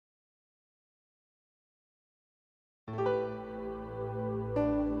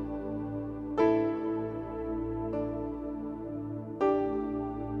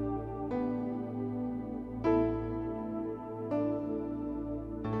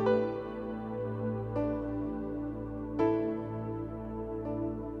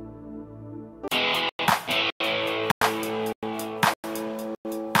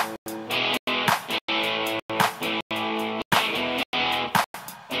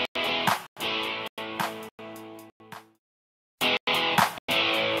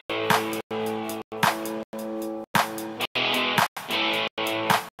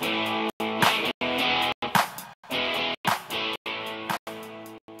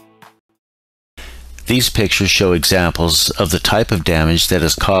These pictures show examples of the type of damage that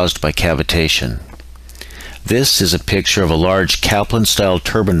is caused by cavitation. This is a picture of a large Kaplan-style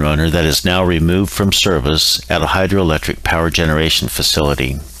turbine runner that is now removed from service at a hydroelectric power generation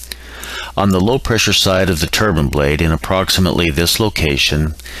facility. On the low-pressure side of the turbine blade, in approximately this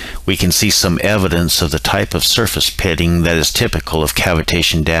location, we can see some evidence of the type of surface pitting that is typical of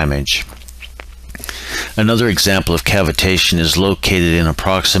cavitation damage. Another example of cavitation is located in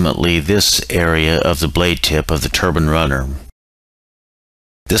approximately this area of the blade tip of the turbine runner.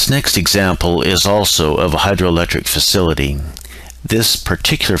 This next example is also of a hydroelectric facility. This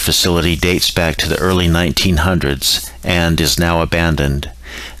particular facility dates back to the early 1900s and is now abandoned.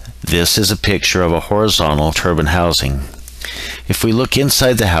 This is a picture of a horizontal turbine housing. If we look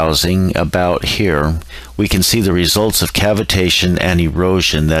inside the housing, about here, we can see the results of cavitation and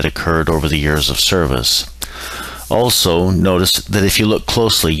erosion that occurred over the years of service. Also, notice that if you look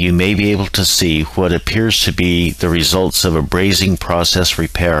closely, you may be able to see what appears to be the results of a brazing process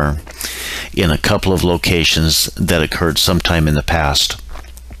repair in a couple of locations that occurred sometime in the past.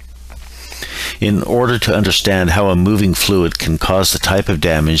 In order to understand how a moving fluid can cause the type of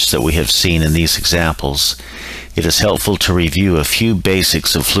damage that we have seen in these examples, it is helpful to review a few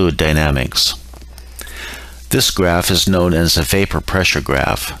basics of fluid dynamics. This graph is known as a vapor pressure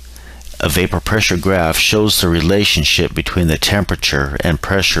graph. A vapor pressure graph shows the relationship between the temperature and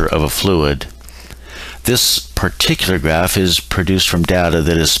pressure of a fluid. This particular graph is produced from data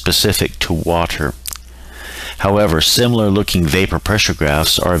that is specific to water. However, similar looking vapor pressure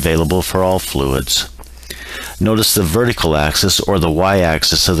graphs are available for all fluids. Notice the vertical axis, or the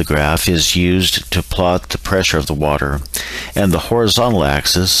y-axis of the graph, is used to plot the pressure of the water, and the horizontal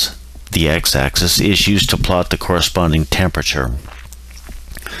axis, the x-axis, is used to plot the corresponding temperature.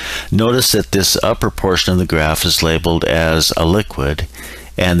 Notice that this upper portion of the graph is labeled as a liquid,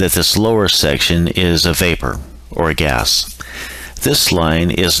 and that this lower section is a vapor, or a gas. This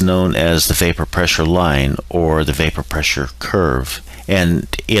line is known as the vapor pressure line, or the vapor pressure curve, and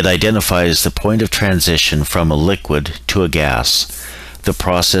it identifies the point of transition from a liquid to a gas, the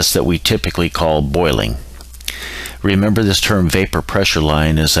process that we typically call boiling. Remember this term vapor pressure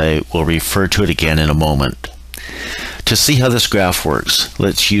line, as I will refer to it again in a moment. To see how this graph works,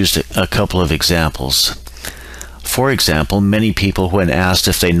 let's use a couple of examples. For example, many people, when asked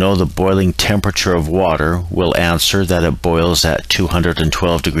if they know the boiling temperature of water, will answer that it boils at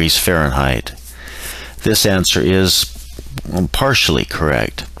 212 degrees Fahrenheit. This answer is partially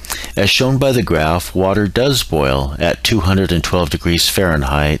correct. As shown by the graph, water does boil at 212 degrees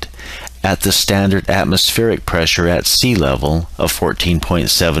Fahrenheit at the standard atmospheric pressure at sea level of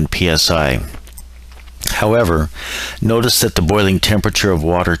 14.7 psi. However, notice that the boiling temperature of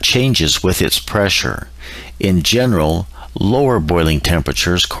water changes with its pressure. In general, lower boiling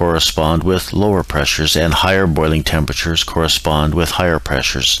temperatures correspond with lower pressures, and higher boiling temperatures correspond with higher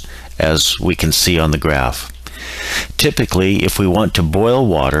pressures, as we can see on the graph. Typically, if we want to boil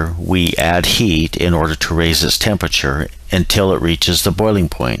water, we add heat in order to raise its temperature until it reaches the boiling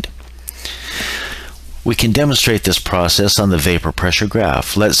point. We can demonstrate this process on the vapor pressure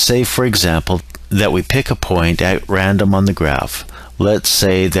graph. Let's say, for example, that we pick a point at random on the graph. Let's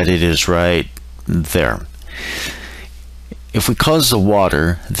say that it is right there. If we cause the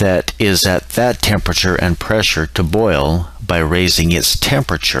water that is at that temperature and pressure to boil by raising its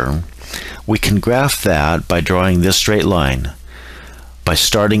temperature, we can graph that by drawing this straight line, by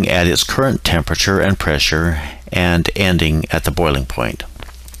starting at its current temperature and pressure and ending at the boiling point.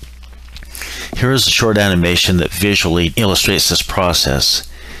 Here is a short animation that visually illustrates this process.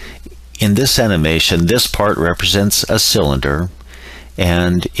 In this animation, this part represents a cylinder,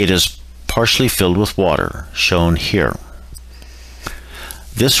 and it is partially filled with water, shown here.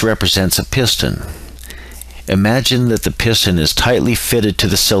 This represents a piston. Imagine that the piston is tightly fitted to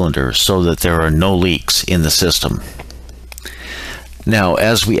the cylinder so that there are no leaks in the system. Now,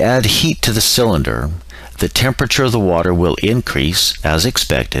 as we add heat to the cylinder, the temperature of the water will increase, as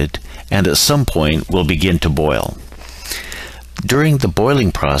expected, and at some point will begin to boil. During the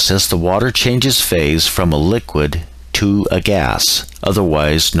boiling process, the water changes phase from a liquid to a gas,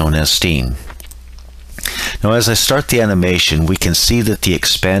 otherwise known as steam. Now, as I start the animation, we can see that the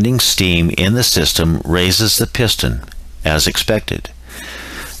expanding steam in the system raises the piston, as expected.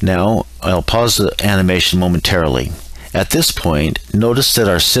 Now, I'll pause the animation momentarily. At this point, notice that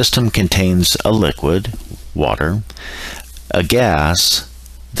our system contains a liquid, water, a gas,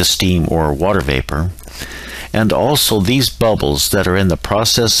 the steam or water vapor, and also these bubbles that are in the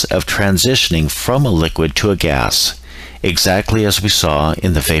process of transitioning from a liquid to a gas, exactly as we saw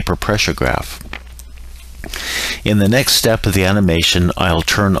in the vapor pressure graph. In the next step of the animation, I'll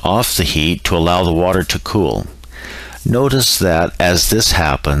turn off the heat to allow the water to cool. Notice that as this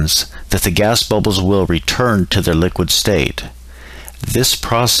happens, that the gas bubbles will return to their liquid state. This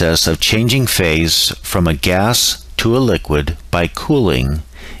process of changing phase from a gas to a liquid by cooling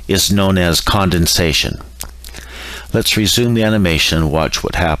is known as condensation. Let's resume the animation and watch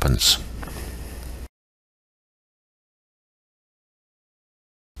what happens.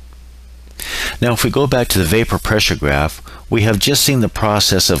 Now if we go back to the vapor pressure graph, we have just seen the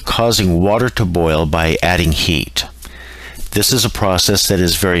process of causing water to boil by adding heat. This is a process that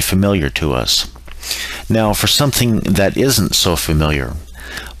is very familiar to us. Now for something that isn't so familiar,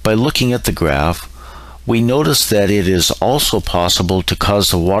 by looking at the graph, we notice that it is also possible to cause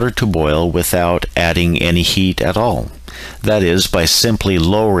the water to boil without adding any heat at all. That is, by simply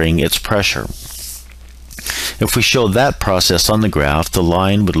lowering its pressure. If we show that process on the graph, the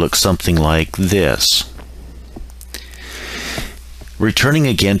line would look something like this. Returning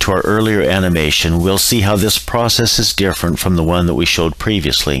again to our earlier animation, we'll see how this process is different from the one that we showed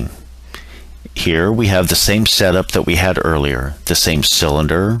previously. Here we have the same setup that we had earlier, the same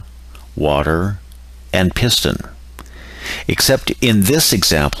cylinder, water, and piston. Except in this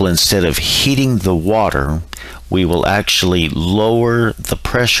example, instead of heating the water, we will actually lower the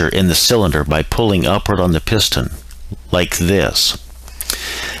pressure in the cylinder by pulling upward on the piston, like this.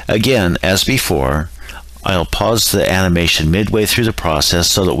 Again, as before, I'll pause the animation midway through the process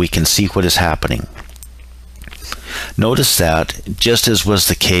so that we can see what is happening. Notice that, just as was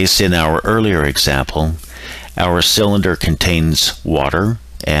the case in our earlier example, our cylinder contains water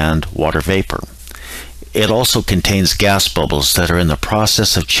and water vapor. It also contains gas bubbles that are in the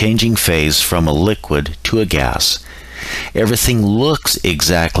process of changing phase from a liquid to a gas. Everything looks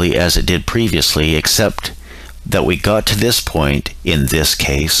exactly as it did previously, except that we got to this point, in this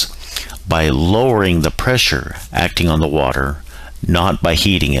case, by lowering the pressure acting on the water, not by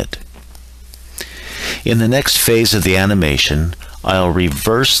heating it. In the next phase of the animation, I'll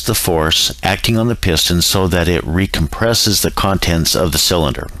reverse the force acting on the piston so that it recompresses the contents of the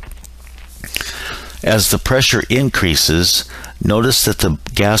cylinder. As the pressure increases, notice that the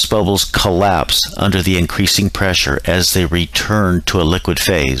gas bubbles collapse under the increasing pressure as they return to a liquid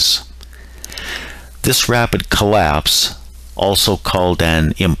phase. This rapid collapse, also called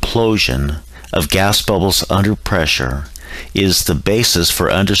an implosion, of gas bubbles under pressure is the basis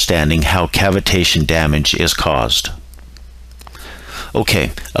for understanding how cavitation damage is caused.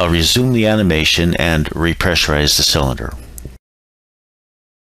 Okay, I'll resume the animation and repressurize the cylinder.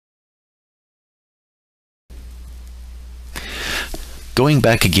 Going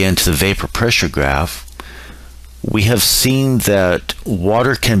back again to the vapor pressure graph, we have seen that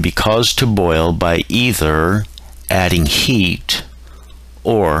water can be caused to boil by either adding heat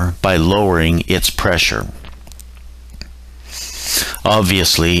or by lowering its pressure.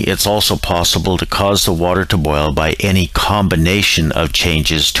 Obviously, it's also possible to cause the water to boil by any combination of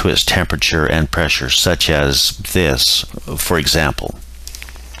changes to its temperature and pressure, such as this, for example.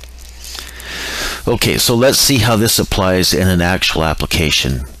 Okay, so let's see how this applies in an actual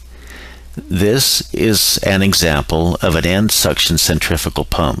application. This is an example of an end suction centrifugal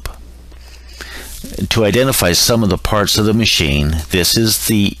pump. To identify some of the parts of the machine, this is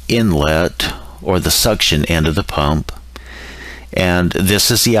the inlet or the suction end of the pump, and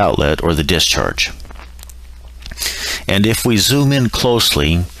this is the outlet or the discharge. And if we zoom in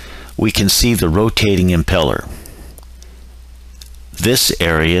closely, we can see the rotating impeller. This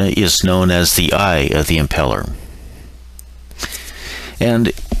area is known as the eye of the impeller. And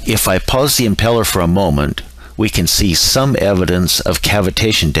if I pause the impeller for a moment, we can see some evidence of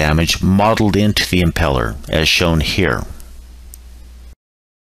cavitation damage modeled into the impeller, as shown here.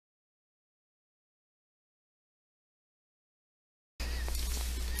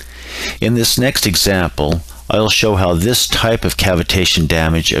 In this next example, I'll show how this type of cavitation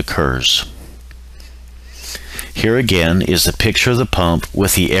damage occurs. Here again is the picture of the pump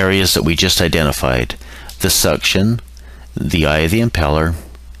with the areas that we just identified: the suction, the eye of the impeller,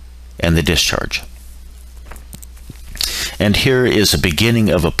 and the discharge. And here is a beginning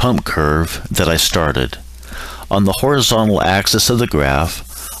of a pump curve that I started. On the horizontal axis of the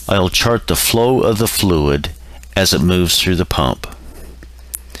graph, I'll chart the flow of the fluid as it moves through the pump.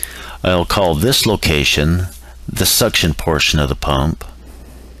 I'll call this location the suction portion of the pump,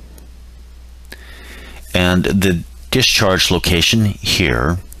 and the discharge location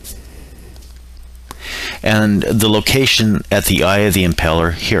here, and the location at the eye of the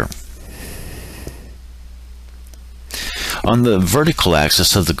impeller here. On the vertical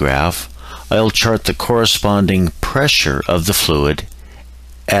axis of the graph, I'll chart the corresponding pressure of the fluid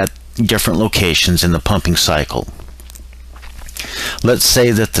at different locations in the pumping cycle. Let's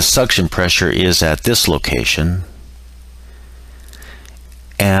say that the suction pressure is at this location,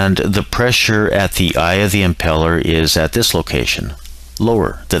 and the pressure at the eye of the impeller is at this location,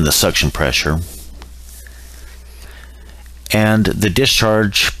 lower than the suction pressure. And the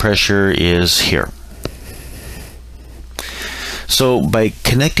discharge pressure is here. So by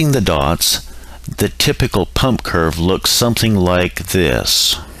connecting the dots, the typical pump curve looks something like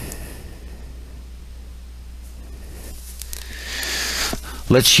this.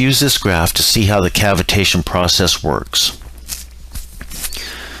 Let's use this graph to see how the cavitation process works.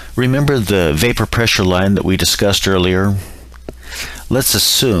 Remember the vapor pressure line that we discussed earlier? Let's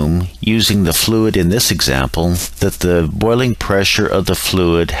assume, using the fluid in this example, that the boiling pressure of the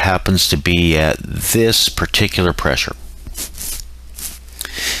fluid happens to be at this particular pressure.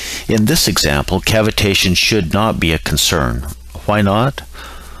 In this example, cavitation should not be a concern. Why not?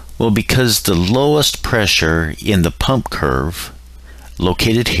 Well, because the lowest pressure in the pump curve,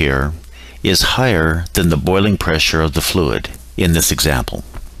 located here, is higher than the boiling pressure of the fluid in this example.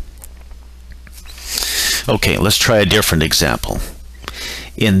 Okay, let's try a different example.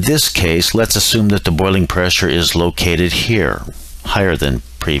 In this case, let's assume that the boiling pressure is located here, higher than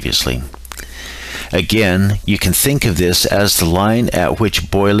previously. Again, you can think of this as the line at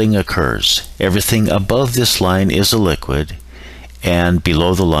which boiling occurs. Everything above this line is a liquid, and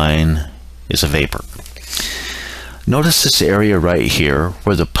below the line is a vapor. Notice this area right here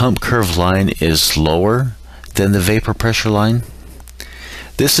where the pump curve line is lower than the vapor pressure line.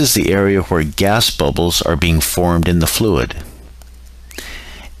 This is the area where gas bubbles are being formed in the fluid.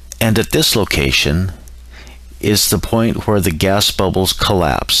 And at this location is the point where the gas bubbles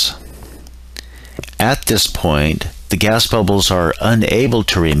collapse. At this point, the gas bubbles are unable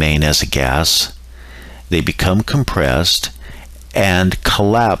to remain as a gas. They become compressed and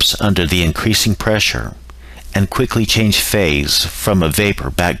collapse under the increasing pressure and quickly change phase from a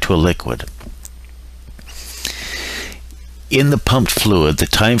vapor back to a liquid. In the pumped fluid, the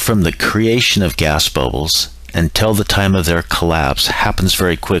time from the creation of gas bubbles until the time of their collapse happens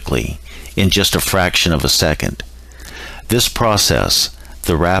very quickly, in just a fraction of a second. This process,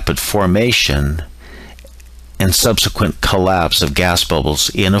 the rapid formation and subsequent collapse of gas bubbles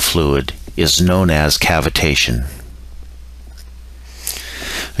in a fluid, is known as cavitation.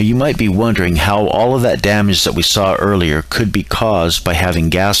 You might be wondering how all of that damage that we saw earlier could be caused by having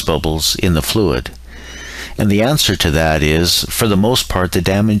gas bubbles in the fluid. And the answer to that is, for the most part, the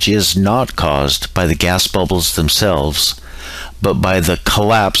damage is not caused by the gas bubbles themselves, but by the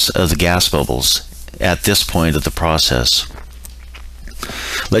collapse of the gas bubbles at this point of the process.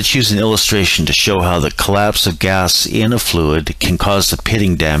 Let's use an illustration to show how the collapse of gas in a fluid can cause the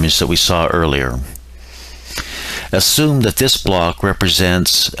pitting damage that we saw earlier. Assume that this block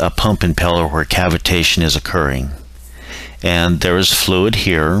represents a pump impeller where cavitation is occurring. And there is fluid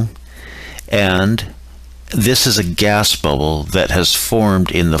here, and this is a gas bubble that has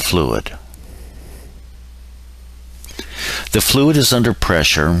formed in the fluid. The fluid is under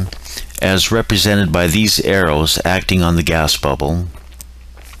pressure, as represented by these arrows acting on the gas bubble.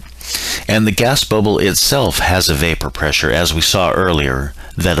 And the gas bubble itself has a vapor pressure, as we saw earlier,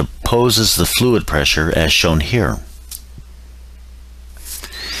 that opposes the fluid pressure as shown here.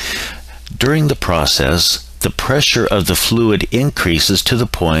 During the process, the pressure of the fluid increases to the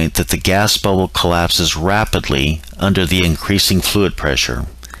point that the gas bubble collapses rapidly under the increasing fluid pressure.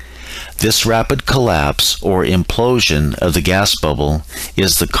 This rapid collapse or implosion of the gas bubble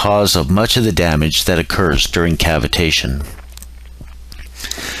is the cause of much of the damage that occurs during cavitation.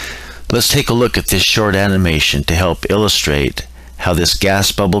 Let's take a look at this short animation to help illustrate how this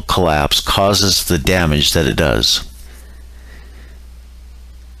gas bubble collapse causes the damage that it does.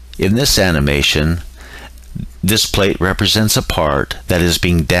 In this animation, this plate represents a part that is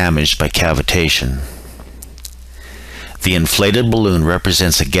being damaged by cavitation. The inflated balloon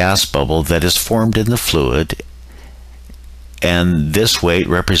represents a gas bubble that is formed in the fluid, and this weight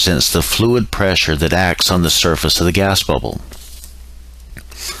represents the fluid pressure that acts on the surface of the gas bubble.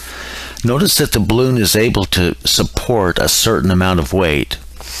 Notice that the balloon is able to support a certain amount of weight,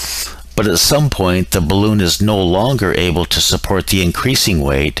 but at some point the balloon is no longer able to support the increasing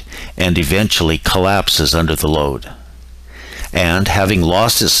weight and eventually collapses under the load. And having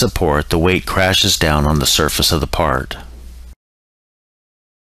lost its support, the weight crashes down on the surface of the part.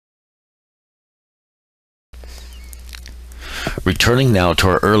 Returning now to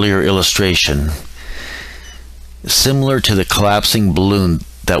our earlier illustration, similar to the collapsing balloon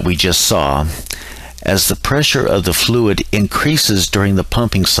that we just saw, As the pressure of the fluid increases during the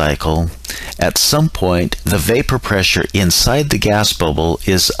pumping cycle, at some point the vapor pressure inside the gas bubble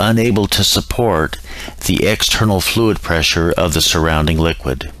is unable to support the external fluid pressure of the surrounding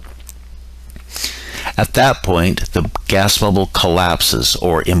liquid. At that point, the gas bubble collapses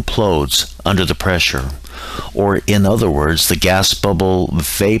or implodes under the pressure, or in other words, the gas bubble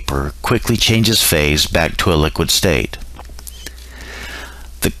vapor quickly changes phase back to a liquid state.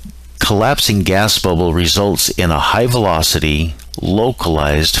 The collapsing gas bubble results in a high-velocity,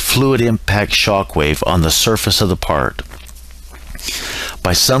 localized fluid impact shock wave on the surface of the part.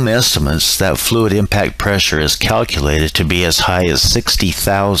 By some estimates, that fluid impact pressure is calculated to be as high as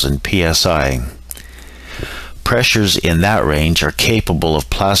 60,000 psi. Pressures in that range are capable of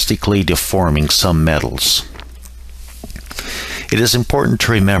plastically deforming some metals. It is important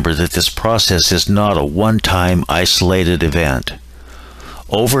to remember that this process is not a one-time isolated event.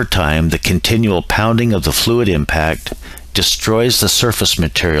 Over time, the continual pounding of the fluid impact destroys the surface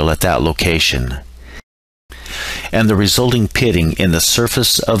material at that location, and the resulting pitting in the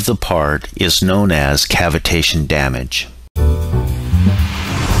surface of the part is known as cavitation damage.